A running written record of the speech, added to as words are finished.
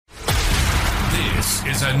This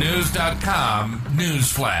is a News.com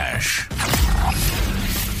news flash.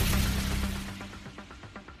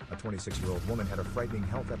 A 26-year-old woman had a frightening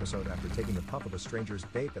health episode after taking a puff of a stranger's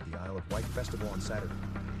vape at the Isle of Wight festival on Saturday.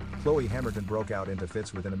 Chloe Hamilton broke out into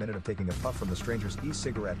fits within a minute of taking a puff from the stranger's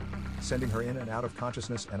e-cigarette, sending her in and out of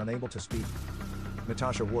consciousness and unable to speak.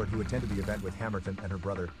 Natasha Ward, who attended the event with Hamilton and her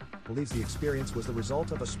brother, believes the experience was the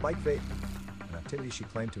result of a spike vape, an activity she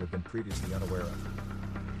claimed to have been previously unaware of.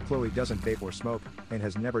 Chloe doesn't vape or smoke, and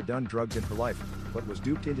has never done drugs in her life, but was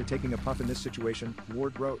duped into taking a puff in this situation,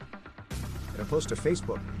 Ward wrote. In a post to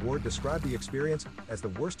Facebook, Ward described the experience as the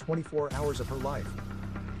worst 24 hours of her life.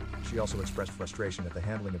 She also expressed frustration at the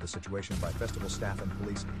handling of the situation by festival staff and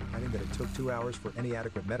police, adding that it took 2 hours for any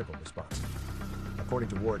adequate medical response. According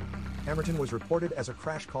to Ward, Hamilton was reported as a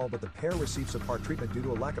crash call, but the pair received subpar treatment due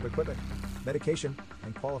to a lack of equipment, medication,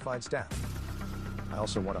 and qualified staff. I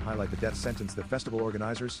also want to highlight the death sentence the festival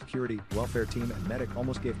organizers, security, welfare team, and medic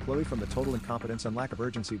almost gave Chloe from the total incompetence and lack of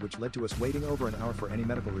urgency, which led to us waiting over an hour for any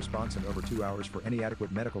medical response and over 2 hours for any adequate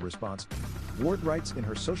medical response, Ward writes in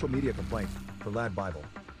her social media complaint for Lad Bible.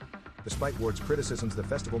 Despite Ward's criticisms, the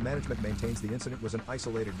festival management maintains the incident was an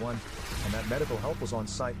isolated one, and that medical help was on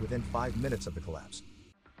site within 5 minutes of the collapse.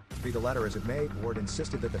 Be the latter as it may, Ward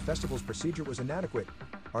insisted that the festival's procedure was inadequate,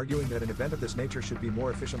 arguing that an event of this nature should be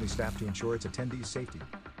more efficiently staffed to ensure its attendees' safety.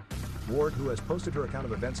 Ward, who has posted her account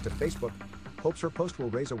of events to Facebook, hopes her post will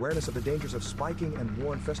raise awareness of the dangers of spiking and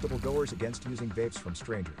warn festival goers against using vapes from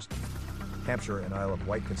strangers. Hampshire and Isle of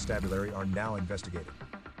Wight Constabulary are now investigating.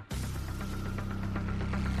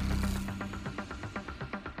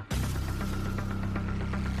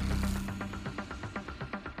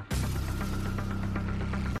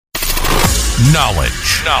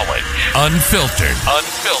 Knowledge. Unfiltered.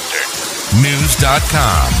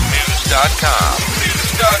 News.com.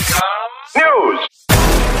 News.